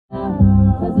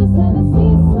'Cause this Tennessee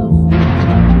is so strong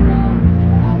right now.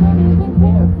 I don't even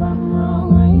care if I'm wrong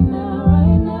right now,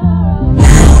 right now,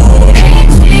 right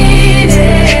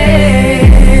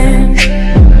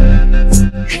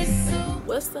now.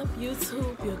 What's up,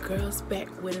 YouTube? Your girl's back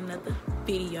with another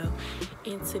video,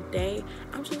 and today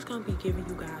I'm just gonna be giving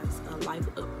you guys a life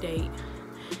update,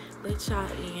 let y'all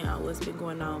in on what's been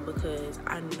going on, because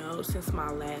I know since my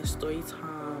last story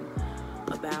time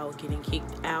about getting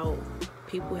kicked out,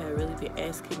 people have really been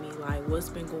asking me like what's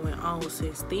been going on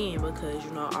since then, because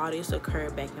you know all this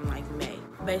occurred back in like May.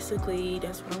 Basically,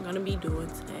 that's what I'm gonna be doing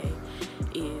today,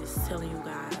 is telling you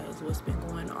guys what's been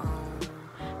going on,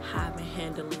 how I've been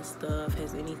handling stuff,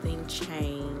 has anything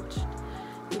changed,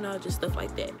 you know, just stuff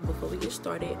like that. Before we get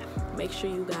started, make sure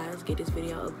you guys get this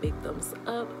video a big thumbs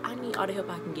up. I need all the help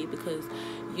I can get, because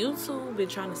YouTube been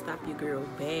trying to stop your girl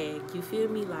bag, you feel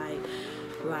me? Like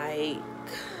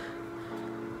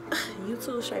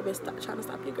YouTube straight been trying to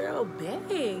stop your girl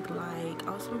bag, like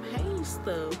on some hate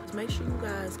stuff. Make sure you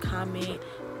guys comment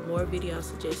more video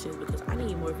suggestions, because I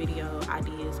need more video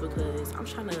ideas, because I'm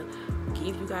trying to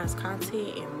give you guys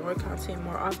content and more content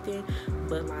more often,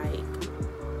 but like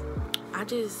I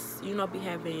just, you know, be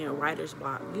having a writer's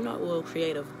block, you know, well,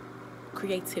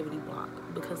 creativity block,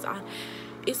 because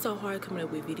it's so hard coming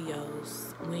up with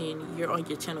videos when you're on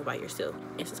your channel by yourself.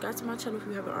 And subscribe to my channel if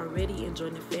you haven't already, and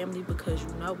join the family, because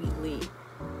you know we lit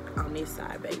on this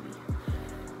side, baby.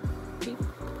 Peep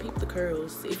the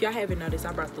curls. If y'all haven't noticed,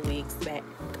 I brought the wigs back.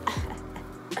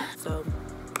 So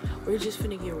we're just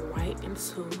finna get right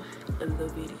into the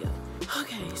video.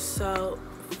 Okay, so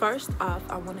first off,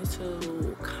 I wanted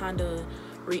to kind of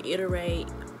reiterate,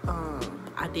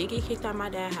 I did get kicked out of my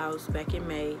dad's house back in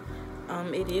May.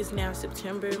 It is now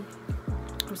September.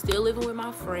 I'm still living with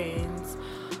my friends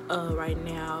right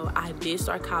now. I did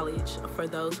start college. For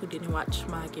those who didn't watch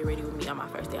my Get Ready With Me on my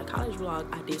first day of college vlog,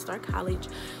 I did start college.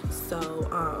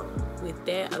 So with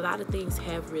that, a lot of things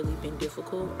have really been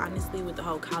difficult, honestly, with the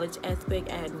whole college aspect,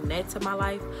 adding that to my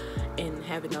life and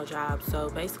having no job. So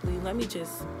basically, let me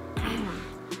just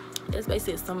that's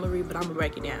basically a summary, but I'm gonna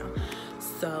break it down.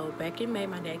 So back in May,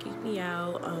 my dad kicked me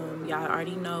out. Y'all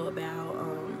already know about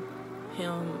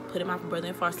him putting my brother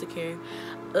in foster care.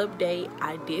 Update,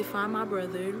 I did find my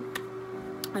brother.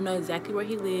 I know exactly where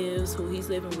he lives, who he's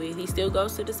living with. He still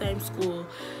goes to the same school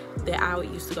that I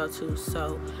used to go to,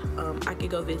 so I could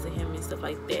go visit him and stuff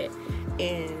like that.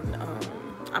 And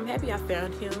I'm happy I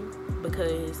found him,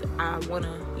 because I want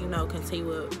to, you know,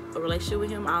 continue a relationship with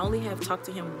him. I only have talked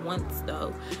to him once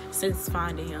though since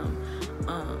finding him.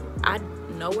 I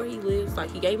know where he lives, like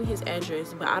he gave me his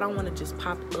address, but I don't want to just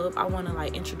pop up. I want to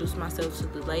like introduce myself to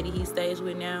the lady he stays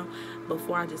with now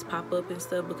before I just pop up and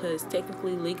stuff, because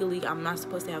technically, legally, I'm not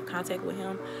supposed to have contact with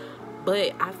him.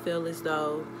 But I feel as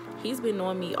though he's been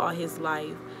knowing me all his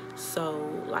life, so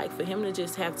like for him to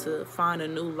just have to find a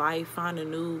new life, find a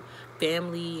new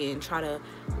family, and try to,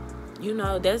 you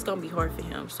know, that's gonna be hard for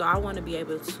him. So I want to be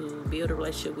able to build a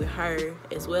relationship with her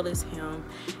as well as him,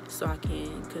 so I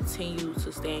can continue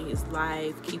to stay in his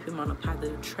life, keep him on a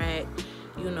positive track,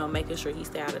 you know, making sure he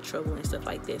stay out of trouble and stuff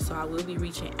like that. So I will be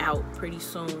reaching out pretty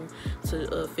soon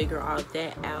to figure all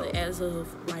that out. As of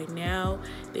right now,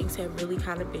 things have really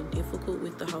kind of been difficult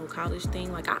with the whole college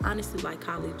thing. Like, I honestly like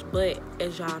college, but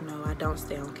as y'all know, I don't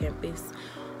stay on campus.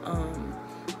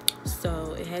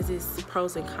 So it has its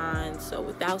pros and cons. So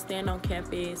without staying on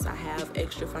campus, I have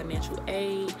extra financial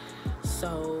aid,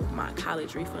 so my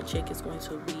college refund check is going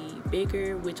to be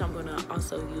bigger, which I'm going to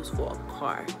also use for a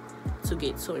car to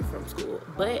get to and from school.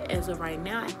 But as of right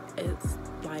now, it's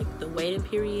like the waiting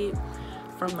period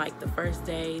from like the first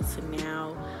day to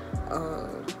now.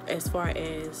 As far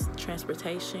as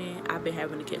transportation, I've been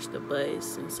having to catch the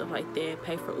bus and stuff like that,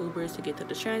 pay for Ubers to get to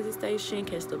the transit station,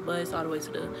 catch the bus all the way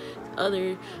to the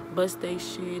other bus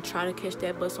station, try to catch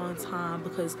that bus on time,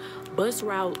 because bus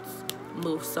routes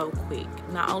move so quick.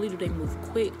 Not only do they move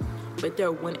quick, but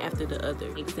they're one after the other.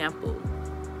 Example,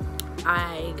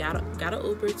 I got an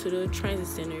Uber to the transit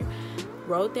center,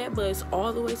 rode that bus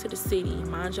all the way to the city.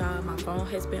 Mind y'all, my phone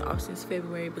has been off since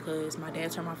February, because my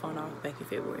dad turned my phone off back in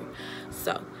February.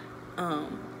 So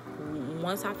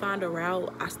once I find a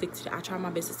route, I try my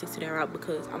best to stick to that route,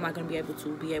 because I'm not gonna be able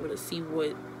to see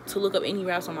to look up any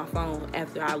routes on my phone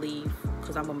after I leave,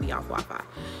 because I'm gonna be off Wi-Fi.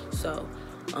 So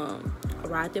I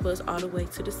ride that bus all the way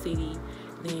to the city,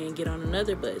 then get on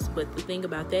another bus. But the thing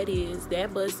about that is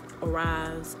that bus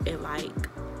arrives at like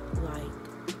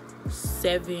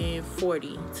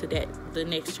 7:40 to the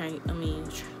next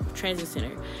transit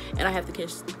center, and I have to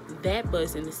catch that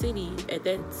bus in the city, at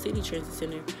that city transit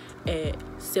center, at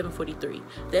 7:43.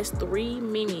 That's 3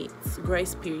 minutes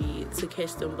grace period to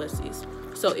catch them buses.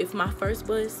 So if my first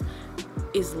bus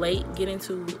is late getting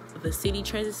to the city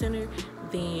transit center,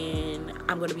 then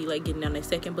I'm gonna be late getting on that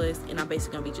second bus, and I'm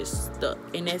basically gonna be just stuck.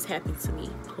 And that's happened to me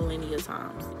plenty of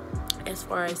times. As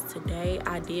far as today,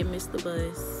 I did miss the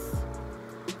bus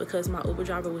because my Uber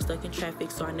driver was stuck in traffic,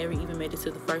 so I never even made it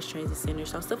to the first transit center.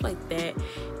 So stuff like that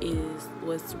is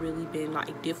what's really been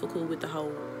like difficult with the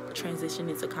whole transition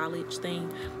into college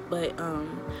thing. But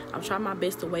I'm trying my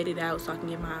best to wait it out so I can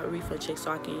get my refund check,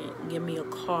 so I can get me a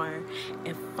car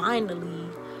and finally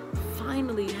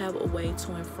have a way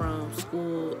to and from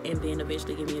school, and then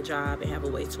eventually get me a job and have a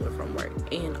way to and from work.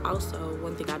 And also,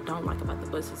 one thing I don't like about the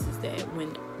buses is that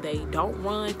when they don't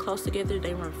run close together,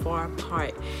 they run far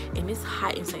apart, and it's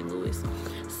hot in St. Louis.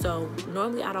 So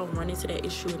normally I don't run into that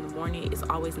issue in the morning. It's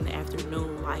always in the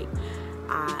afternoon. Like,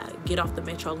 I get off the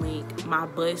Metrolink, my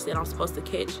bus that I'm supposed to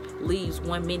catch leaves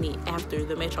 1 minute after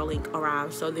the Metrolink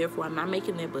arrives. So therefore, I'm not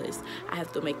making that bus. I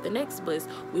have to make the next bus,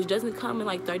 which doesn't come in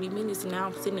like 30 minutes. And now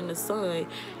I'm sitting in the sun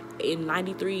in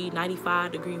 93,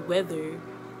 95 degree weather,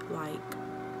 like,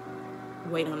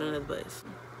 waiting on another bus.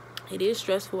 It is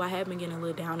stressful. I have been getting a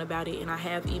little down about it, and I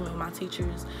have emailed my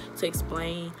teachers to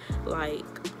explain,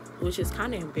 like, which is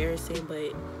kind of embarrassing,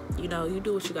 but you know, you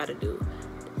do what you got to do.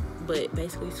 But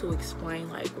basically to explain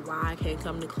like why I can't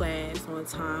come to class on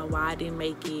time, why I didn't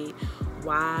make it,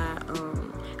 why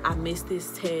I missed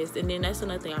this test. And then that's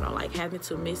another thing I don't like, having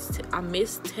to miss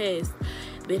tests,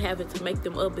 then having to make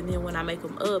them up, and then when I make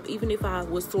them up, even if I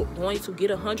was going to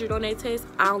get 100 on that test,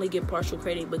 I only get partial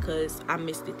credit because I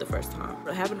missed it the first time.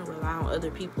 But having to rely on other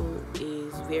people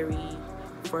is very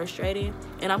frustrating,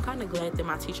 and I'm kind of glad that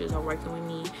my teachers are working with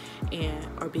me and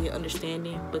are being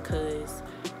understanding, because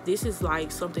this is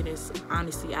like something that's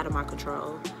honestly out of my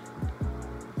control.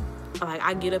 Like,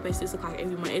 I get up at 6 o'clock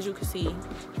every morning, as you can see,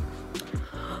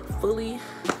 fully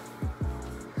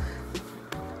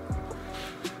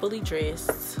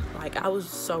dressed. Like, I was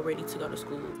so ready to go to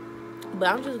school, but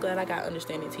I'm just glad I got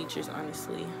understanding teachers,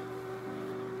 honestly.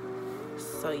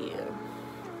 So yeah.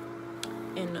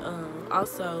 And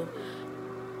also,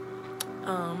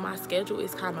 my schedule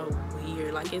is kind of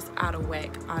weird. Like, it's out of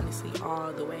whack, honestly,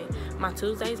 all the way. My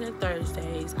Tuesdays and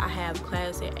Thursdays, I have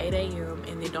class at 8 a.m.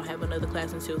 and then don't have another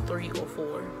class until 3 or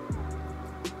 4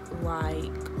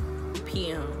 like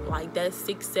p.m. Like, that's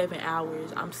 6-7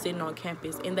 hours I'm sitting on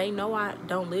campus, and they know I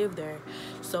don't live there.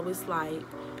 So it's like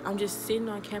I'm just sitting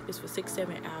on campus for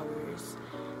 6-7 hours,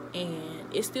 and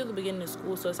it's still the beginning of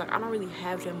school, so it's like I don't really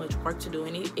have that much work to do.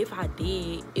 And if I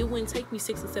did, it wouldn't take me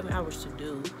 6 or 7 hours to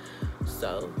do.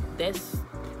 So that's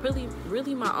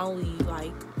really my only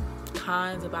like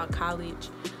cons about college,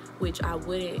 which I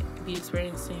wouldn't be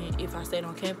experiencing if I stayed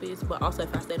on campus. But also,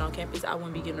 if I stayed on campus, I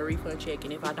wouldn't be getting a refund check,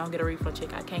 and if I don't get a refund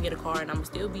check, I can't get a car, and I'm gonna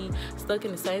still be stuck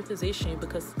in the same position,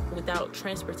 because without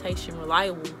transportation,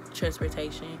 reliable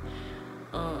transportation,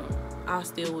 I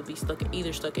still would be stuck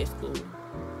at school.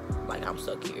 Like, I'm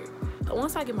stuck here.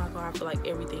 Once I get my car, I feel like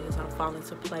everything is gonna fall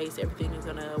into place. Everything is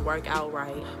gonna work out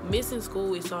right. Missing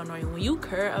school is so annoying. When you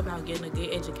care about getting a good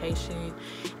education,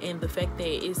 and the fact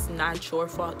that it's not your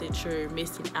fault that you're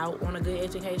missing out on a good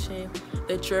education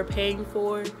that you're paying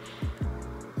for.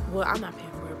 Well, I'm not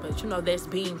paying for it, but you know, that's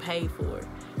being paid for.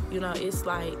 You know, it's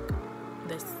like,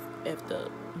 that's effed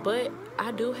up. But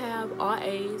I do have all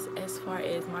A's as far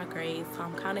as my grades, so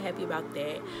I'm kind of happy about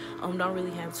that. Don't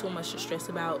really have too much to stress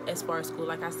about as far as school.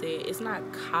 Like I said, it's not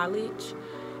college,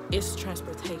 it's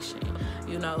transportation.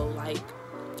 You know, like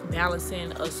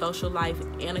balancing a social life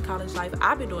and a college life,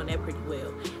 I've been doing that pretty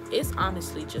well. It's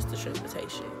honestly just the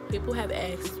transportation. People have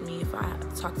asked me if I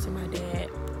talk to my dad.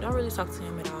 Don't really talk to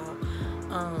him at all.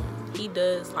 He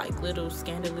does like little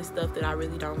scandalous stuff that I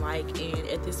really don't like, and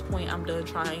at this point I'm done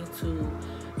trying to,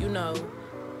 you know,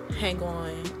 hang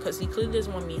on, because he clearly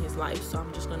doesn't want me in his life, so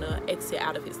I'm just gonna exit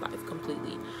out of his life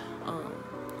completely.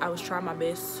 I was trying my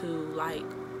best to like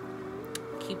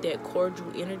keep that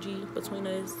cordial energy between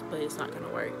us, but it's not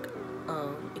gonna work.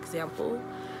 Example,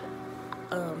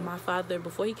 my father,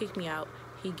 before he kicked me out,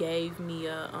 he gave me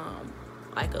a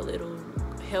like a little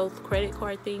health credit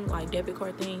card thing, like debit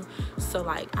card thing, so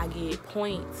like I get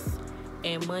points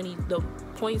and money. The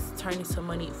points turn into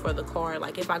money for the card.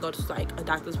 Like, if I go to like a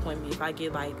doctor's appointment, if I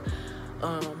get like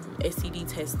STD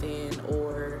testing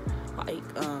or like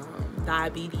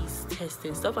diabetes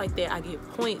testing, stuff like that, I get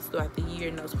points throughout the year,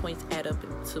 and those points add up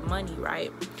into money,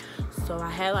 right? So I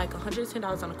had like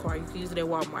 $110 on the card. You can use it at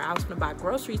Walmart. I was gonna buy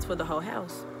groceries for the whole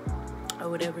house or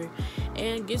whatever,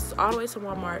 and gets all the way to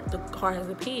Walmart, the car has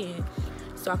a pin.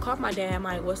 So I called my dad. I'm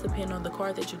like, what's the pin on the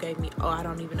card that you gave me? Oh, I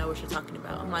don't even know what you're talking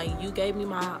about. I'm like, you gave me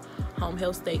my home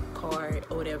health state card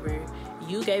or whatever.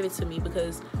 You gave it to me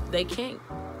because they can't,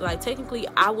 like, technically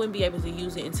I wouldn't be able to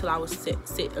use it until I was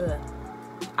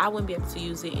I wouldn't be able to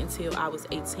use it until I was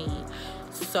 18.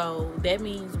 So that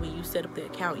means when you set up the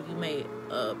account, you made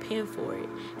a pin for it.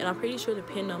 And I'm pretty sure the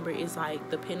pin number is like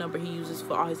the pin number he uses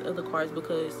for all his other cards,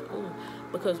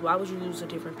 because why would you use a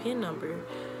different pin number?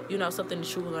 You know, something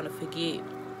that you were gonna forget.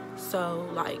 So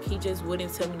like, he just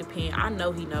wouldn't tell me the pin. I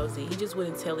know he knows it. He just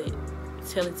wouldn't tell it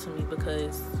to me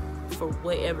because for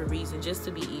whatever reason, just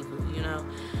to be evil, you know.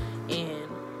 And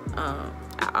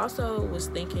I also was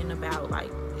thinking about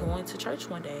like going to church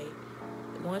one day,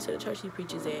 going to the church he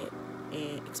preaches at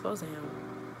and exposing him.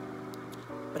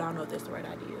 But I don't know if that's the right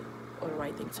idea or the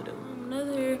right thing to do.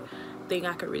 Another thing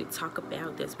I could really talk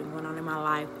about that's been going on in my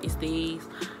life is these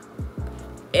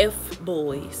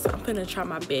F-boys. I'm gonna try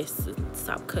my best to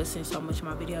stop cussing so much in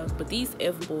my videos, but these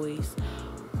F-boys,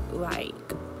 like,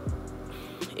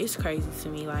 it's crazy to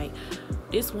me. Like,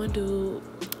 this one dude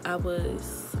I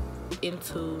was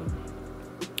into,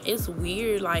 it's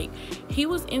weird, like, he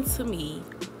was into me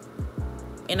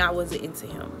and I wasn't into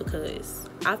him because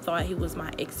I thought he was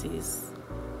my ex's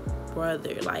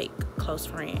brother, like, close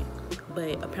friend,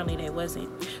 but apparently that wasn't.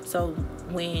 So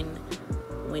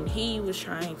when he was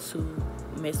trying to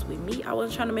mess with me, I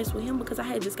wasn't trying to mess with him because I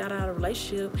had just got out of a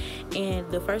relationship, and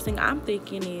the first thing I'm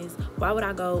thinking is, why would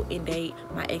I go and date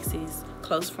my ex's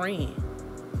close friend?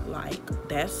 Like,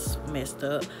 that's messed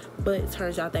up. But it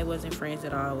turns out they wasn't friends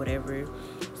at all, whatever.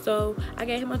 So I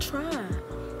gave him a try.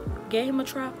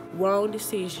 Wrong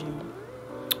decision,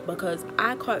 because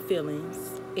I caught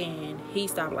feelings and he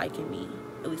stopped liking me.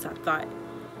 At least I thought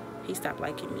he stopped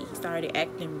liking me. He started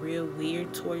acting real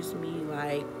weird towards me,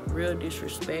 like real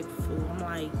disrespectful. I'm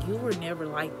like, you were never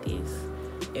like this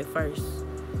at first,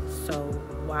 so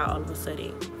why all of a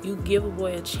sudden you give a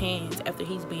boy a chance after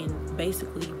he's been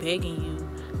basically begging you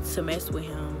to mess with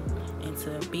him and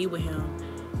to be with him,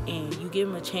 and you give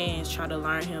him a chance, try to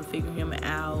learn him, figure him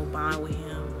out, bond with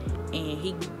him, and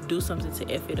he do something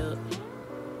to F it up?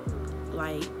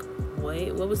 Like,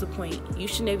 what was the point? You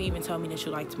should never even told me that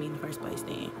you liked me in the first place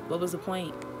then. What was the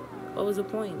point?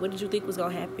 What did you think was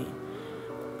gonna happen?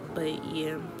 But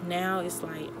yeah, now it's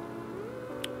like,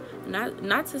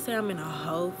 not to say I'm in a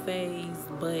whole phase,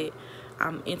 but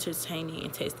I'm entertaining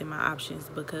and testing my options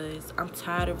because I'm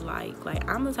tired of like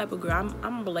I'm the type of girl,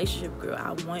 I'm a relationship girl.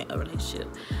 I want a relationship.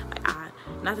 Like,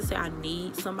 not to say I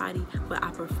need somebody, but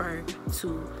I prefer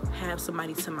to have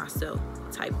somebody to myself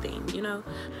type thing, you know?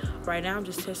 Right now I'm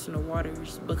just testing the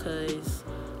waters because,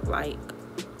 like,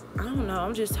 I don't know,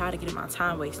 I'm just tired of getting my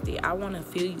time wasted. I want to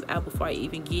feel you out before I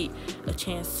even get a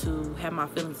chance to have my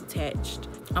feelings attached.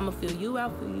 I'm going to feel you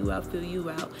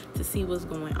out to see what's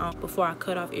going on before I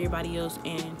cut off everybody else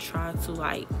and try to,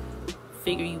 like,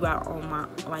 figure you out on my,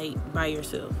 like, by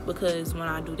yourself. Because when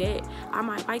I do that, I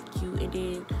might like you, and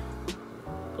then,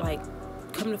 like,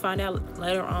 come to find out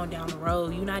later on down the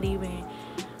road, you're not even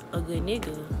a good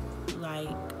nigga. Like,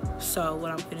 so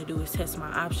what I'm gonna do is test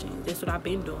my options. That's what I've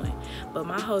been doing. But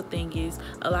my whole thing is,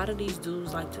 a lot of these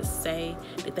dudes like to say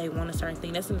that they want a certain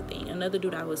thing. That's the thing. Another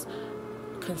dude I was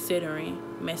considering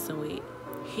messing with,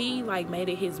 he like made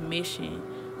it his mission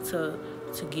to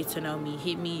get to know me,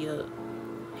 hit me up.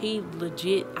 He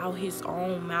legit out his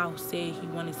own mouth said he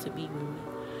wanted to be with me.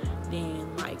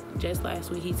 Then, like, just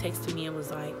last week he texted me and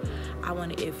was like, I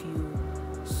want to F you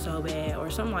so bad or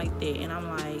something like that. And I'm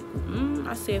like,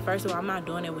 I said, first of all, I'm not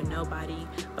doing it with nobody.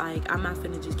 Like, I'm not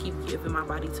finna just keep giving my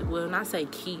body to, well, not say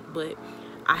keep, but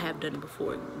I have done it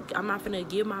before. I'm not finna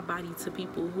give my body to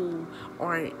people who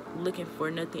aren't looking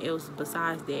for nothing else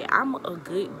besides that. I'm a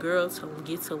good girl to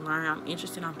get to learn. I'm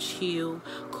interested, I'm chill,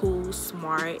 cool,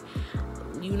 smart.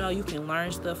 You know, you can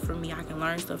learn stuff from me, I can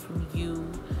learn stuff from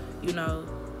you, you know.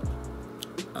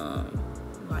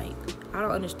 Like, I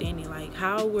don't understand it. Like,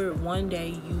 how were one day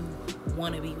you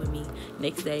want to be with me,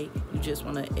 next day you just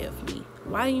want to F me?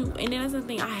 Why do you? And then that's the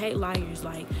thing, I hate liars.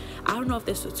 Like, I don't know if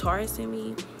that's the Taurus in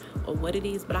me or what it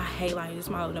is, but I hate liars. It's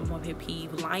my number one pet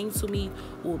peeve. Lying to me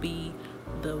will be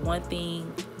the one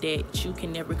thing that you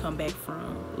can never come back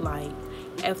from. Like,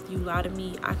 after you lie to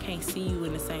me, I can't see you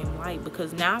in the same light,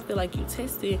 because now I feel like you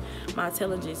tested my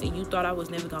intelligence and you thought I was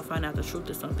never gonna find out the truth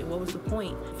or something. What was the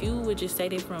point? If you would just say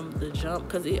that from the jump,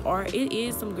 because it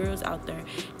is some girls out there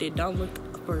that don't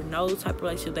look for no type of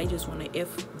relationship. They just want to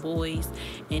F boys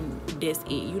and that's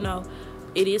it, you know.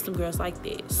 It is some girls like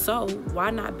that. So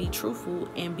why not be truthful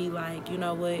and be like, you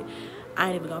know what, I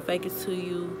ain't even gonna fake it to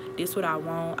you. This what I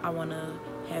want. I want to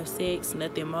have sex,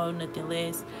 nothing more, nothing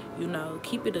less. You know,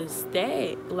 keep it a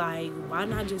stack. Like, why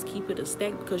not just keep it a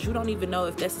stack? Because you don't even know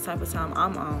if that's the type of time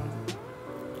I'm on.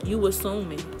 You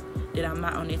assuming that I'm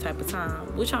not on that type of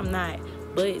time, which I'm not.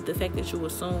 But the fact that you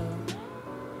assume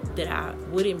that I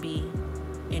wouldn't be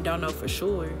and don't know for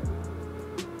sure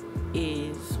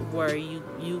is where you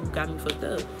got me fucked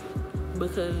up.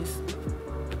 Because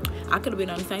I could have been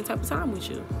on the same type of time with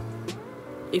you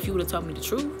if you would have told me the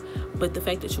truth. But the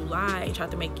fact that you lied and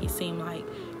tried to make it seem like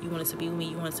you wanted to be with me,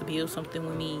 you wanted to build something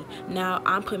with me. Now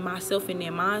I'm putting myself in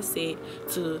that mindset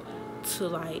to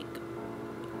like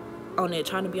on that,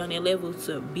 trying to be on that level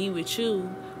to be with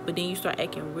you, but then you start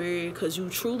acting weird because you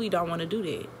truly don't want to do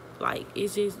that. Like,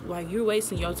 it's just like you're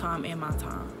wasting your time and my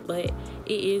time. But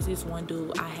it is this one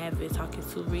dude I have been talking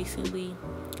to recently.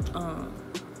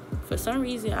 For some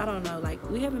reason, I don't know, like,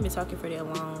 we haven't been talking for that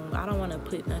long. I don't want to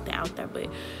put nothing out there, but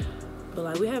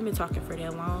like, we haven't been talking for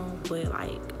that long. But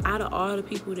like, out of all the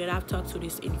people that I've talked to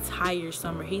this entire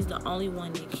summer, he's the only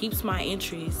one that keeps my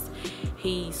interest.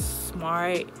 He's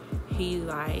smart. He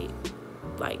like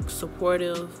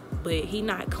supportive, but he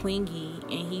not clingy,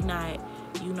 and he not,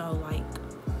 you know, like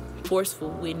forceful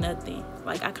with nothing.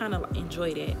 Like, I kind of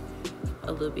enjoy that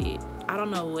a little bit. I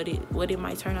don't know what it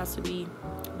might turn out to be,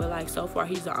 but like, so far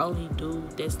he's the only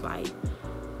dude that's like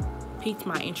piqued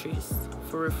my interest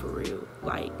for real.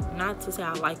 Like, not to say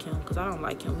I like him, because I don't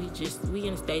like him. We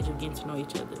in a stage of getting to know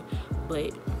each other,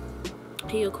 but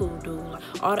he a cool dude.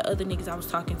 Like, all the other niggas I was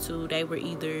talking to, they were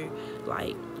either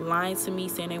like lying to me,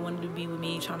 saying they wanted to be with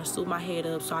me, trying to suit my head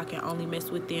up so I can only mess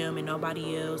with them and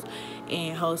nobody else,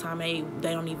 and whole time they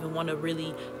don't even want to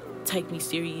really take me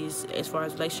serious as far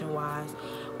as relation wise,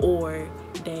 or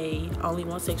they only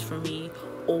want sex from me,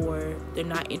 or they're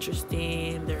not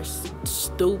interested, they're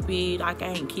stupid, I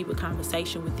can't keep a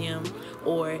conversation with them,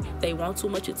 or they want too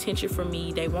much attention from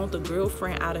me, they want the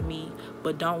girlfriend out of me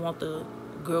but don't want the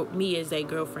me as a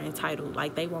girlfriend title.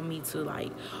 Like, they want me to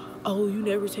like, oh, you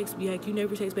never text me back, you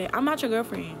never text back. I'm not your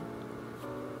girlfriend.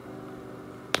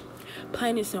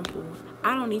 Plain and simple.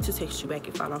 I don't need to text you back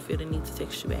if I don't feel the need to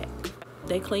text you back.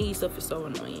 That clingy stuff is so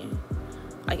annoying.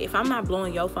 Like, if I'm not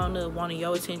blowing your phone up wanting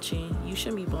your attention, you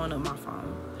shouldn't be blowing up my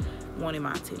phone wanting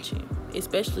my attention.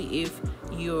 Especially if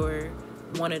you're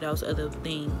one of those other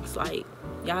things. Like,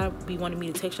 y'all be wanting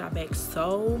me to text y'all back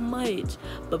so much,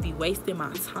 but be wasting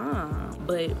my time.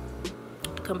 But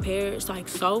compared, like,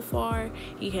 so far,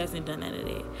 he hasn't done none of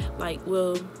that. Like,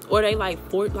 well, or they like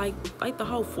the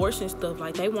whole forcing stuff.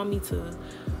 Like, they want me to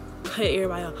cut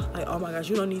everybody out. Like, oh my gosh,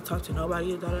 you don't need to talk to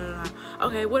nobody. Da, da, da.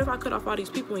 Okay, what if I cut off all these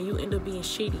people and you end up being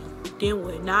shitty? Then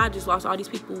what? Now I just lost all these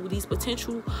people, these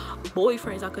potential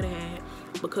boyfriends I could have had,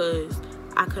 because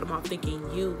I cut them off thinking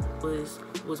you was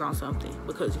on something,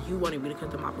 because you wanted me to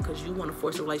cut them off, because you want to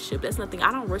force a relationship. That's nothing.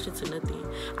 I don't rush into nothing.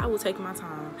 I will take my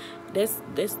time.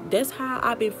 That's how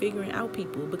I've been figuring out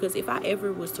people. Because if I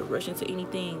ever was to rush into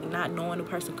anything, not knowing the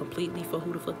person completely for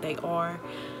who the fuck they are,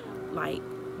 like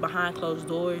behind closed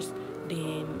doors,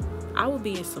 then I would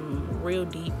be in some real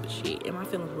deep shit, and my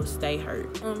feelings would stay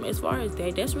hurt. As far as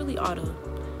that's really all the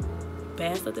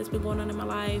bad stuff that's been going on in my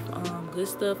life. Good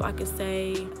stuff I could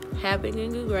say, having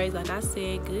good grades. Like I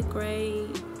said, good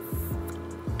grades.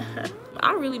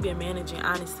 I really been managing,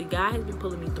 honestly. God has been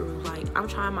pulling me through. Like, I'm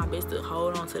trying my best to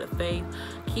hold on to the faith,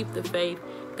 keep the faith.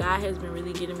 God has been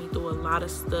really getting me through a lot of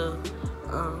stuff,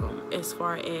 as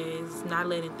far as not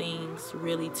letting things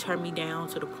really turn me down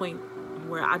to the point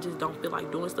where I just don't feel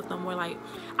like doing stuff no more. Like,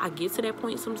 I get to that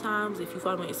point sometimes. If you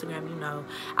follow me on Instagram, you know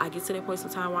I get to that point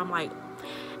sometimes where I'm like,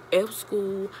 F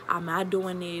school, I'm not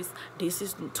doing this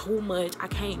is too much, I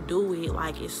can't do it,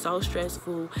 like, it's so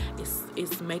stressful,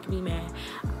 it's making me mad.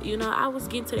 You know, I was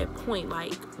getting to that point,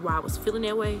 like, where I was feeling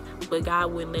that way, but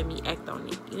God wouldn't let me act on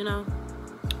it, you know.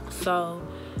 So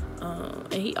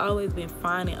and he always been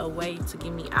finding a way to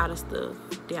get me out of stuff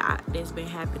that's been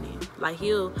happening. Like,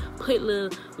 he'll put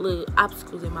little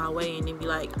obstacles in my way and then be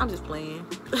like, I'm just playing.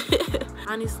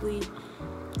 Honestly,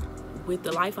 with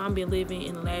the life I've been living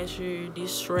in the last year,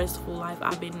 this stressful life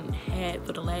I've been had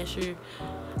for the last year,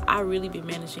 I really been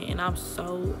managing, and I'm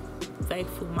so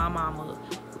thankful my mama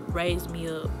raised me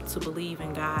up to believe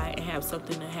in God and have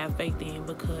something to have faith in,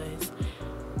 because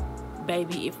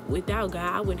baby, if without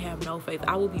God I wouldn't have no faith.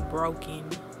 I would be broken.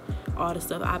 All the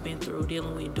stuff I've been through,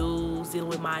 dealing with dudes, dealing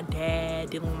with my dad,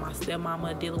 dealing with my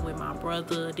stepmama, dealing with my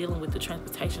brother, dealing with the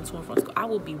transportation to and from school, I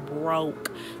would be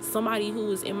broke. Somebody who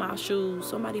was in my shoes,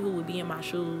 somebody who would be in my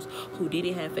shoes, who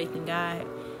didn't have faith in God,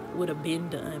 would have been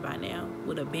done by now,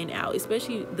 would have been out.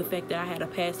 Especially the fact that I had a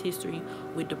past history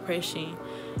with depression.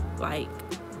 Like,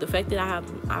 the fact that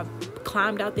I've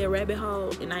climbed out that rabbit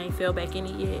hole and I ain't fell back in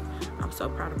it yet. I'm so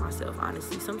proud of myself,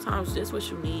 honestly. Sometimes that's what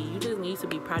you need. You just need to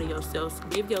be proud of yourself.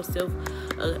 Give yourself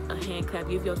a hand clap.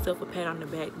 Give yourself a pat on the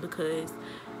back, because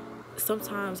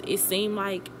sometimes it seems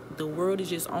like the world is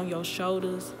just on your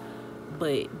shoulders,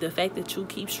 but the fact that you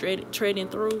keep treading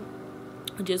through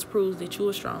just proves that you're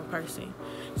a strong person.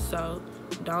 So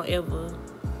don't ever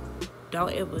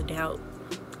doubt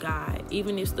God,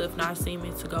 even if stuff not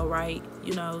seeming to go right.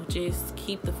 You know, just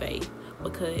keep the faith,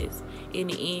 because in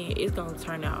the end it's gonna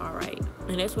turn out all right.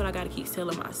 And that's what I gotta keep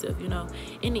telling myself. You know,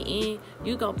 in the end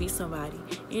you gonna be somebody.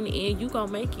 In the end you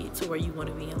gonna make it to where you want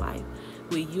to be in life.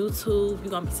 With YouTube,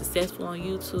 you're gonna be successful on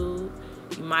YouTube.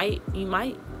 You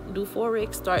might do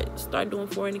forex, start doing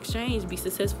foreign exchange, be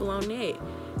successful on that.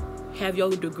 Have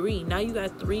your degree. Now you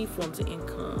got 3 forms of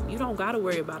income. You don't gotta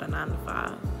worry about a 9 to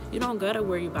 5. You don't gotta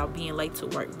worry about being late to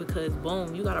work, because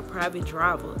boom, you got a private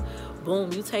driver.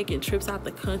 Boom, you taking trips out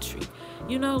the country.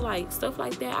 You know, like stuff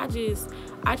like that. I just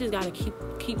gotta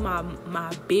keep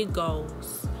my big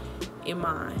goals in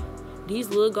mind. These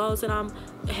little goals that I'm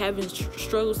having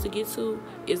struggles to get to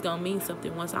is gonna mean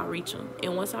something once I reach them.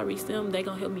 And once I reach them, they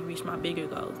gonna help me reach my bigger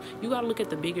goals. You gotta look at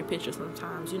the bigger picture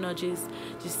sometimes. You know, just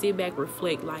sit back,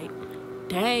 reflect. Like,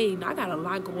 dang, I got a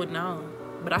lot going on,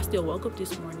 but I still woke up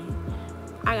this morning.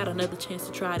 I got another chance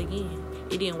to try it again.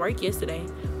 It didn't work yesterday,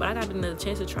 but I got another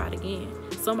chance to try it again.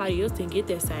 Somebody else didn't get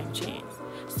that same chance.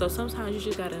 So sometimes you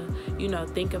just gotta, you know,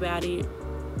 think about it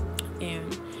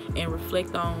and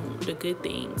reflect on the good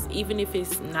things. Even if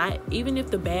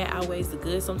the bad outweighs the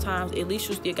good, sometimes at least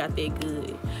you still got that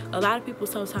good. A lot of people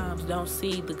sometimes don't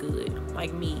see the good.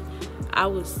 Like me, I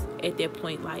was at that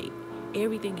point, like,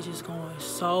 everything is just going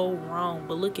so wrong,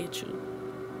 but look at you.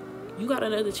 You got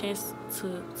another chance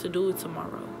to do it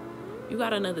tomorrow. You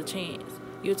got another chance.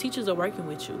 Your teachers are working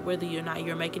with you, whether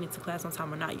you're making it to class on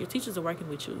time or not. Your teachers are working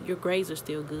with you. Your grades are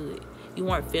still good. You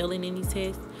weren't failing any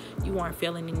tests. You weren't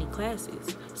failing any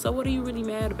classes. So what are you really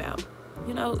mad about?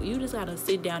 You know, you just gotta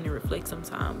sit down and reflect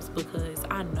sometimes, because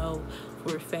I know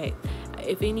for a fact,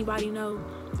 if anybody know,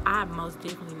 I most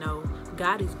definitely know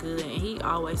God is good, and he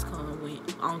always comes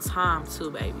on time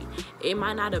too, baby. It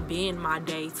might not have been my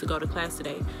day to go to class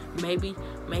today. Maybe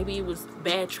it was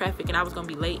bad traffic and I was gonna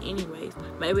be late anyways.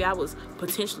 Maybe I was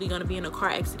potentially gonna be in a car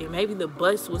accident. Maybe the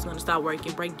bus was gonna stop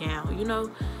working, break down. You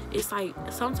know, it's like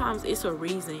sometimes it's a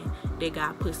reason that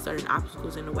God puts certain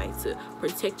obstacles in the way to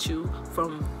protect you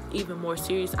from even more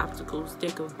serious obstacles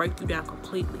that could break you down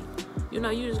completely. You know,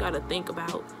 you just gotta think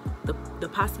about the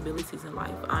possibilities in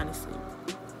life, honestly,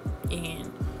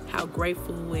 and how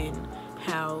grateful and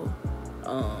how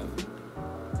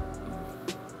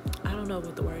I don't know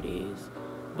what the word is,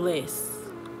 blessed,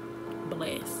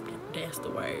 that's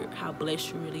the word, how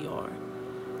blessed you really are,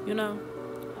 you know.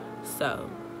 So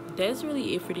that's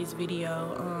really it for this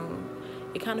video.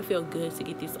 It kind of felt good to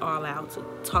get this all out, to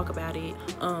talk about it.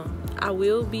 I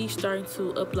will be starting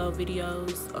to upload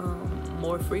videos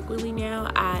more frequently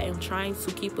now. I am trying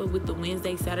to keep up with the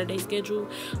Wednesday-Saturday schedule.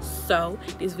 So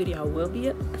this video will be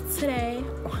up today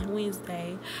on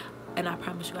Wednesday. And I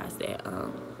promise you guys that,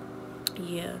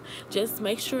 yeah. Just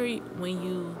make sure when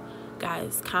you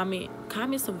guys comment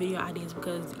some video ideas,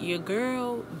 because your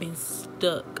girl been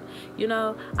stuck. You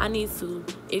know, I need to,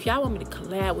 if y'all want me to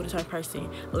collab with a certain person,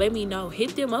 let me know.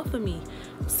 Hit them up for me.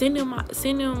 Send them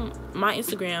my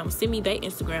Instagram. Send me their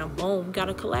Instagram. Boom, got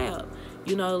a collab.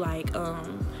 You know, like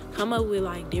come up with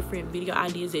like different video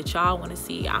ideas that y'all want to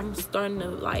see. I'm starting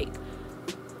to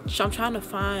I'm trying to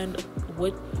find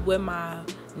what my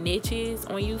niche is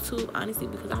on YouTube, honestly,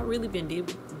 because I really been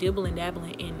dibbling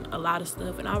dabbling in a lot of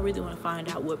stuff, and I really want to find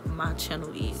out what my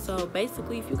channel is. So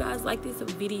basically, if you guys like this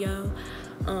video,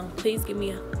 please give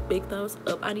me a big thumbs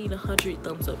up. I need 100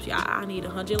 thumbs up, y'all. I need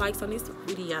 100 likes on this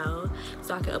video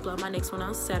so I can upload my next one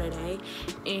on Saturday.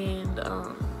 And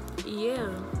yeah,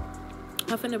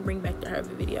 I'm finna bring back the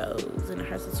Herbie videos and the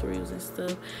hair tutorials and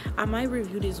stuff. I might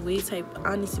review this wig tape,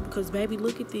 honestly, because baby,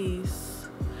 look at these.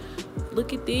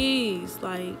 Look at these,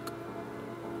 like,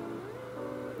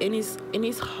 and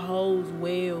it's holds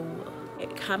well.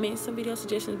 Comment some video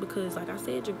suggestions, because like I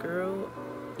said, your girl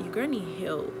need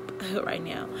help right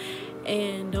now.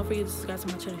 And don't forget to subscribe to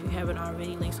my channel if you haven't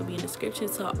already. Links will be in the description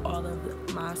to all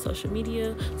of my social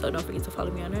media, so don't forget to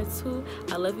follow me on there too.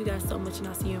 I love you guys so much, and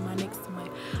I'll see you in my next one.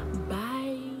 Bye.